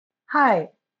Hi,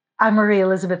 I'm Marie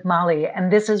Elizabeth Molly,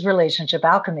 and this is Relationship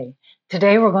Alchemy.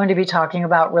 Today, we're going to be talking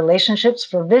about relationships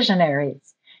for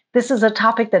visionaries. This is a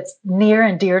topic that's near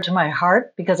and dear to my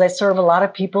heart because I serve a lot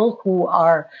of people who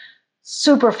are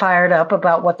super fired up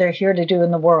about what they're here to do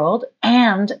in the world,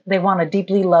 and they want a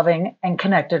deeply loving and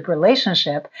connected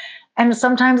relationship. And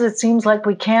sometimes it seems like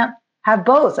we can't have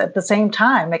both at the same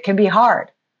time. It can be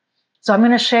hard. So, I'm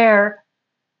going to share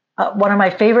one of my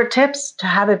favorite tips to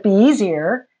have it be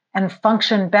easier and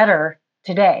function better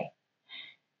today.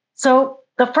 So,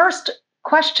 the first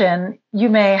question you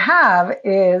may have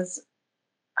is,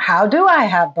 how do I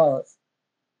have both?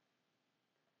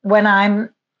 When I'm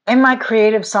in my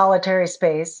creative solitary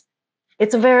space,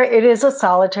 it is a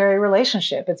solitary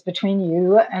relationship. It's between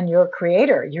you and your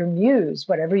creator, your muse,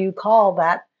 whatever you call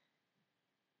that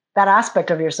aspect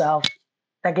of yourself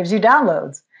that gives you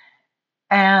downloads.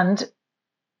 And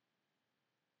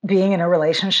being in a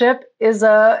relationship is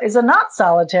a not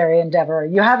solitary endeavor.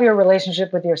 You have your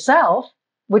relationship with yourself,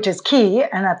 which is key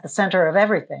and at the center of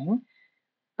everything,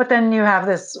 but then you have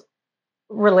this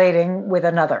relating with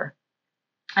another.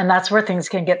 And that's where things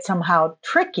can get somehow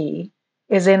tricky,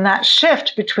 is in that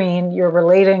shift between your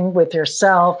relating with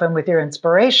yourself and with your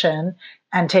inspiration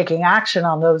and taking action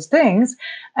on those things,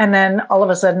 and then all of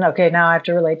a sudden, okay, now I have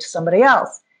to relate to somebody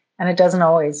else, and it doesn't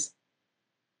always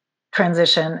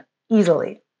transition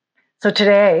easily. So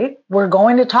today we're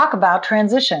going to talk about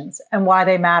transitions and why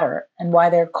they matter and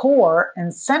why they're core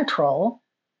and central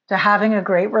to having a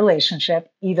great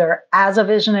relationship, either as a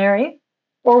visionary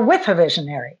or with a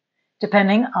visionary,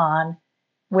 depending on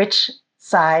which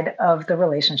side of the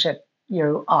relationship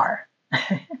you are.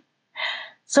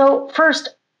 So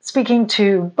first, speaking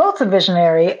to both the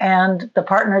visionary and the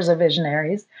partners of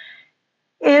visionaries,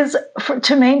 is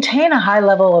to maintain a high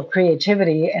level of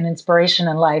creativity and inspiration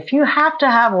in life, you have to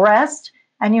have rest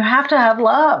and you have to have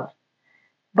love.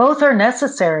 Both are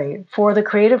necessary for the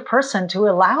creative person to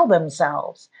allow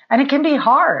themselves. And it can be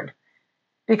hard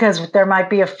because there might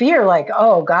be a fear like,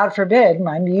 oh, God forbid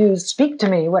my muse speak to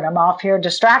me when I'm off here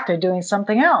distracted doing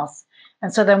something else.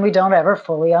 And so then we don't ever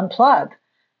fully unplug.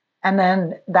 And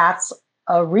then that's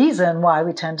a reason why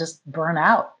we tend to burn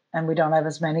out and we don't have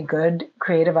as many good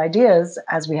creative ideas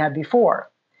as we had before.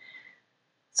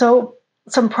 So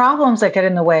some problems that get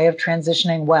in the way of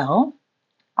transitioning well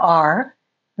are,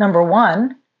 number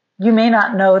one, you may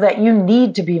not know that you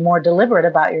need to be more deliberate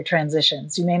about your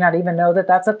transitions. You may not even know that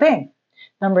that's a thing.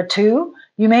 Number two,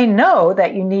 you may know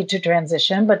that you need to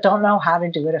transition, but don't know how to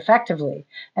do it effectively.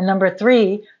 And number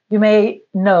three, you may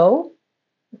know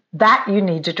that you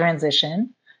need to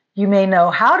transition. You may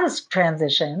know how to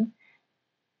transition,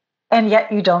 and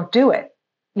yet you don't do it.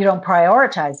 You don't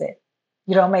prioritize it.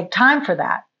 You don't make time for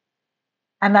that.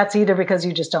 And that's either because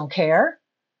you just don't care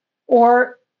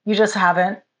or you just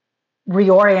haven't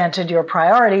reoriented your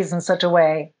priorities in such a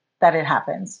way that it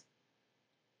happens.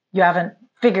 You haven't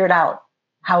figured out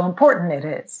how important it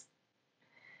is.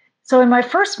 So in my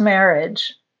first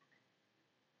marriage,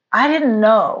 I didn't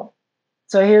know.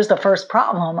 So here's the first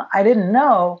problem. I didn't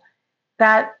know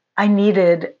that I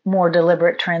needed more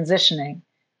deliberate transitioning.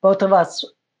 Both of us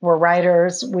were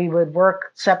writers. We would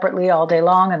work separately all day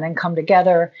long and then come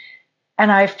together.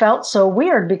 And I felt so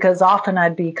weird because often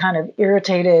I'd be kind of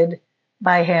irritated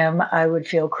by him. I would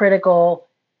feel critical.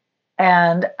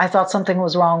 And I thought something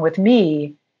was wrong with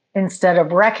me instead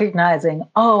of recognizing,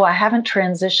 oh, I haven't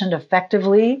transitioned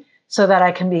effectively so that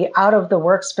I can be out of the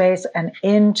workspace and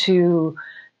into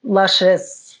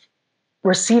luscious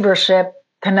receivership,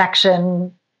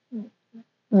 connection,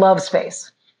 love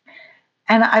space.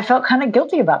 And I felt kind of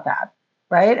guilty about that,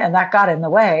 right? And that got in the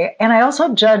way. And I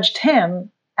also judged him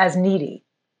as needy.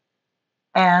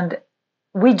 And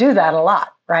we do that a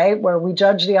lot, right? Where we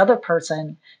judge the other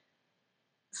person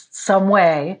some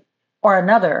way or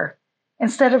another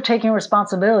instead of taking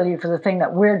responsibility for the thing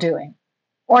that we're doing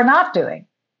or not doing.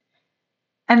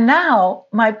 And now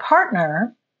my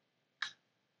partner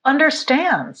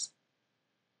understands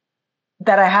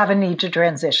that I have a need to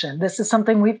transition. This is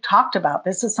something we've talked about.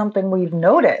 This is something we've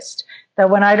noticed,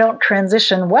 that when I don't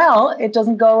transition well, it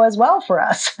doesn't go as well for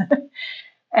us.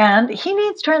 And he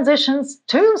needs transitions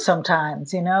too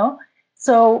sometimes, you know?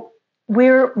 So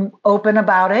we're open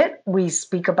about it. We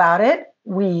speak about it.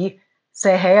 We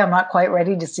say, hey, I'm not quite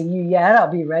ready to see you yet.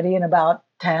 I'll be ready in about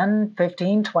 10,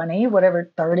 15, 20,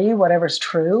 whatever, 30, whatever's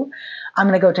true. I'm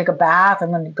going to go take a bath. I'm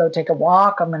going to go take a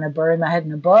walk. I'm going to bury my head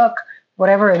in a book,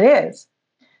 whatever it is.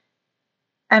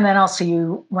 And then I'll see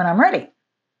you when I'm ready.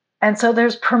 And so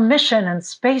there's permission and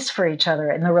space for each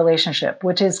other in the relationship,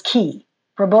 which is key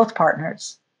for both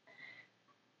partners.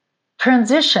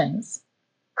 Transitions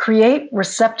create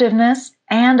receptiveness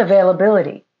and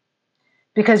availability.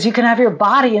 Because you can have your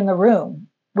body in the room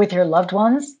with your loved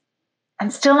ones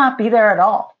and still not be there at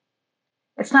all.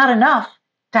 It's not enough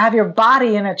to have your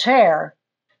body in a chair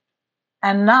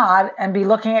and nod and be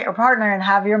looking at your partner and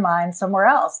have your mind somewhere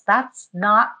else. That's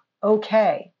not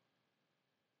okay.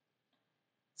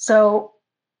 So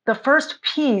the first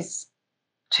piece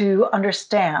to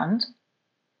understand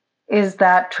is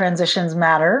that transitions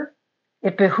matter.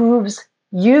 It behooves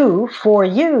you for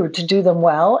you to do them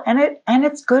well, and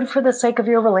it's good for the sake of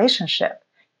your relationship.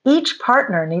 Each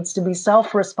partner needs to be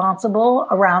self-responsible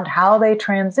around how they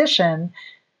transition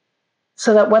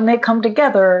so that when they come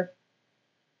together,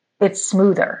 it's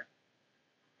smoother.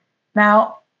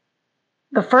 Now,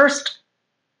 the first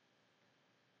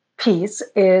piece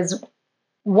is,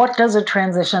 what does a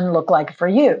transition look like for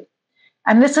you?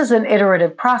 And this is an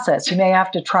iterative process. You may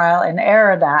have to trial and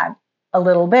error that a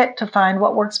little bit to find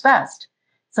what works best.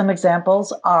 Some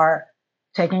examples are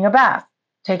taking a bath,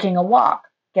 taking a walk,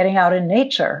 getting out in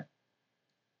nature,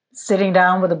 sitting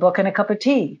down with a book and a cup of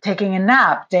tea, taking a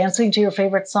nap, dancing to your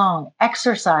favorite song,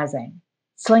 exercising,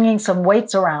 slinging some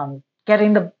weights around,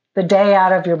 getting the day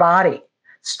out of your body,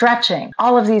 stretching.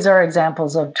 All of these are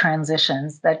examples of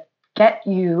transitions that get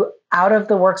you out of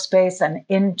the workspace and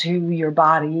into your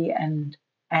body and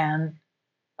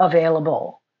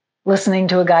available. Listening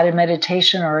to a guided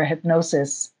meditation or a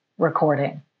hypnosis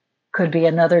recording could be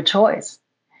another choice.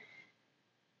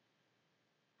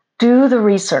 Do the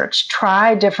research,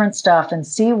 try different stuff and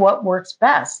see what works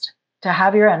best to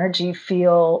have your energy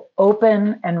feel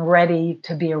open and ready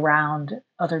to be around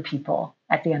other people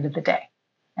at the end of the day,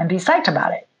 and be psyched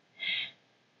about it.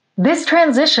 This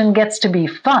transition gets to be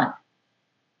fun.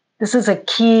 This is a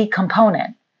key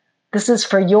component. This is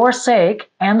for your sake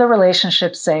and the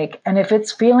relationship's sake. And if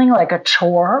it's feeling like a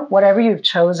chore, whatever you've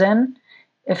chosen,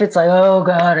 if it's like, oh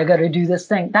God, I got to do this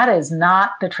thing, that is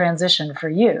not the transition for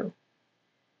you.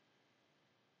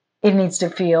 It needs to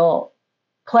feel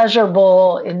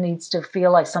pleasurable. It needs to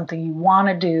feel like something you want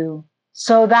to do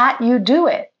so that you do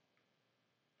it.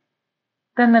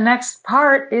 Then the next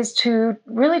part is to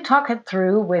really talk it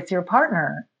through with your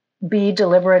partner. Be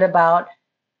deliberate about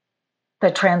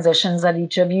the transitions that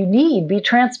each of you need. Be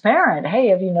transparent. Hey,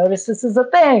 have you noticed this is a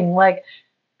thing? Like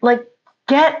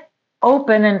get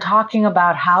open and talking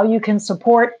about how you can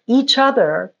support each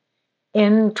other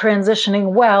in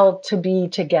transitioning well to be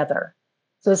together.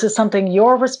 So this is something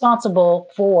you're responsible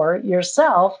for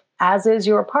yourself, as is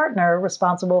your partner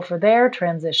responsible for their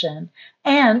transition,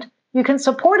 and you can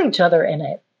support each other in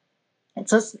it.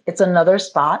 It's another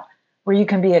spot where you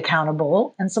can be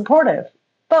accountable and supportive,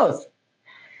 both.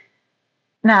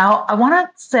 Now, I want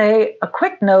to say a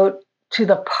quick note to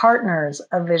the partners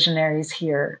of Visionaries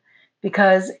here,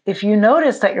 because if you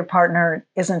notice that your partner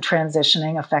isn't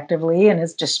transitioning effectively and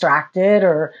is distracted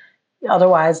or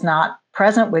otherwise not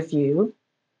present with you,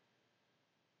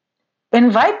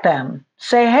 invite them.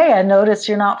 Say, hey, I notice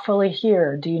you're not fully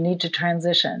here. Do you need to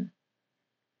transition?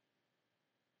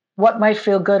 What might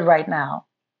feel good right now?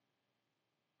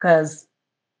 Because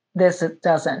this, it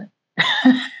doesn't.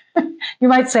 You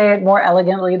might say it more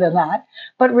elegantly than that,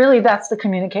 but really that's the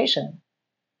communication,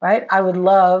 right? I would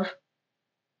love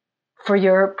for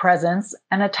your presence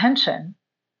and attention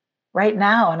right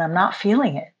now, and I'm not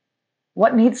feeling it.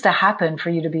 What needs to happen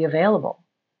for you to be available?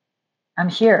 I'm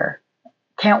here.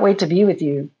 Can't wait to be with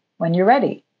you when you're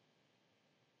ready.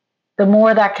 The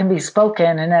more that can be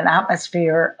spoken in an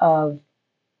atmosphere of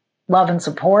love and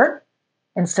support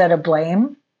instead of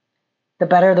blame, the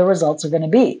better the results are going to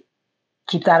be.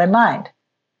 Keep that in mind.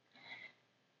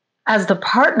 As the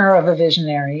partner of a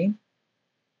visionary,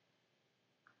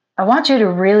 I want you to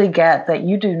really get that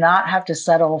you do not have to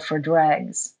settle for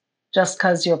dregs just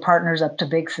because your partner's up to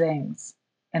big things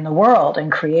in the world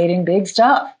and creating big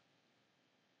stuff.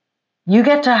 You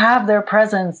get to have their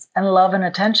presence and love and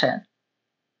attention.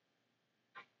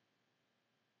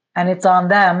 And it's on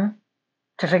them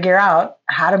to figure out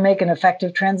how to make an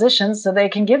effective transition so they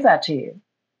can give that to you.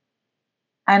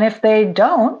 And if they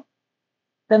don't,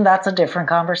 then that's a different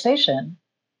conversation.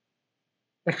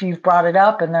 If you've brought it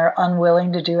up and they're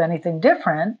unwilling to do anything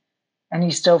different and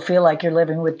you still feel like you're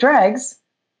living with dregs,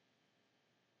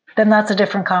 then that's a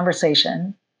different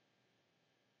conversation.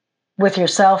 With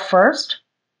yourself first,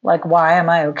 like, why am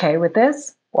I okay with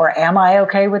this? Or am I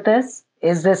okay with this?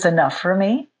 Is this enough for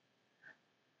me?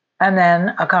 And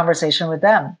then a conversation with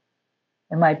them.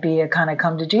 It might be a kind of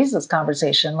come to Jesus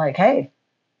conversation, like, hey,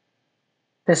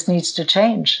 this needs to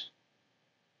change.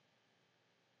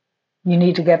 You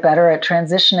need to get better at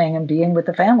transitioning and being with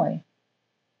the family.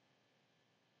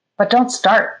 But don't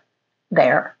start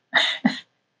there.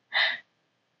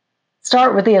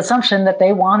 start with the assumption that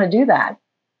they want to do that.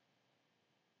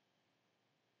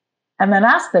 And then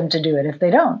ask them to do it if they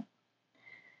don't.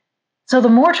 So the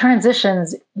more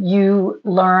transitions you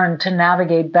learn to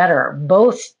navigate better,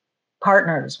 both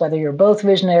partners, whether you're both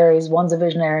visionaries, one's a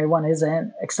visionary, one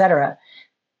isn't, etc.,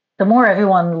 the more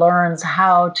everyone learns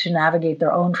how to navigate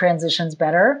their own transitions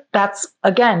better. That's,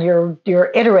 again,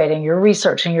 you're iterating, you're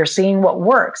researching, you're seeing what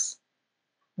works.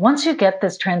 Once you get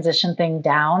this transition thing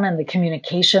down and the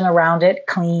communication around it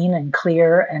clean and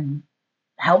clear and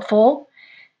helpful,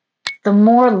 the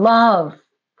more love,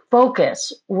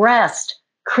 focus, rest,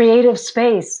 creative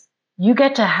space you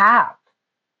get to have,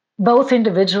 both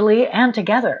individually and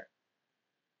together,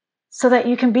 so that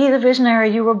you can be the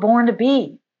visionary you were born to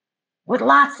be, with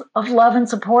lots of love and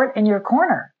support in your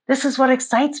corner. This is what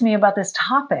excites me about this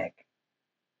topic,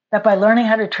 that by learning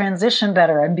how to transition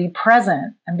better and be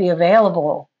present and be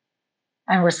available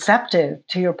and receptive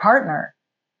to your partner,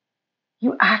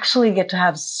 you actually get to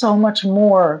have so much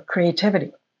more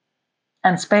creativity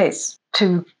and space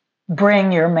to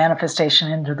bring your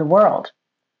manifestation into the world.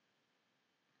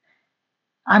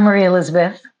 I'm Marie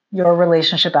Elizabeth, your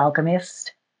relationship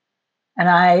alchemist, and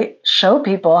I show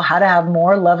people how to have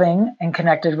more loving and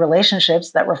connected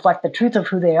relationships that reflect the truth of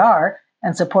who they are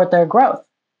and support their growth.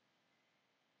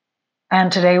 And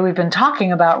today we've been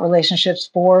talking about relationships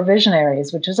for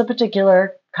visionaries, which is a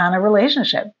particular kind of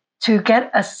relationship. To get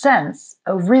a sense,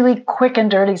 a really quick and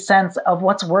dirty sense of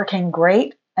what's working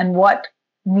great and what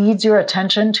needs your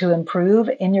attention to improve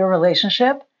in your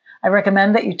relationship, I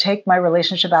recommend that you take my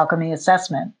Relationship Alchemy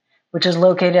Assessment, which is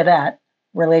located at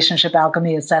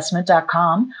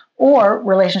relationshipalchemyassessment.com or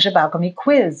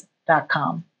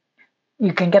relationshipalchemyquiz.com.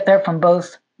 You can get there from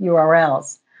both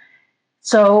URLs.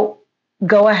 So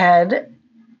go ahead,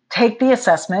 take the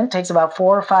assessment. It takes about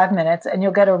 4 or 5 minutes, and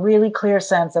you'll get a really clear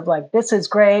sense of like, this is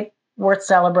great, worth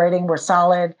celebrating, we're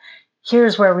solid.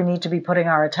 Here's where we need to be putting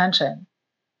our attention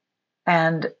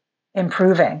and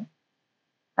improving.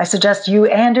 I suggest you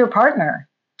and your partner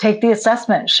take the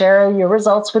assessment, share your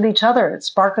results with each other,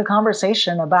 spark a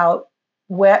conversation about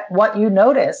what you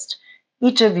noticed,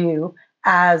 each of you,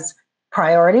 as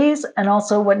priorities and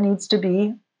also what needs to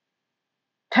be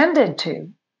tended to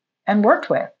and worked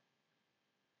with.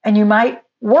 And you might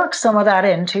work some of that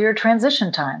into your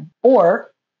transition time.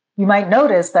 Or you might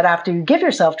notice that after you give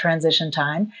yourself transition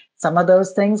time, some of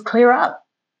those things clear up.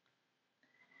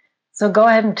 So go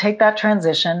ahead and take that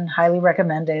transition, highly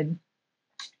recommended.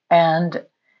 And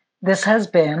this has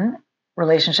been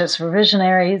Relationships for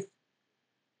Visionaries.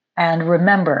 And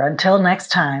remember, until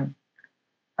next time,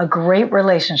 a great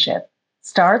relationship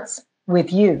starts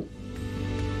with you.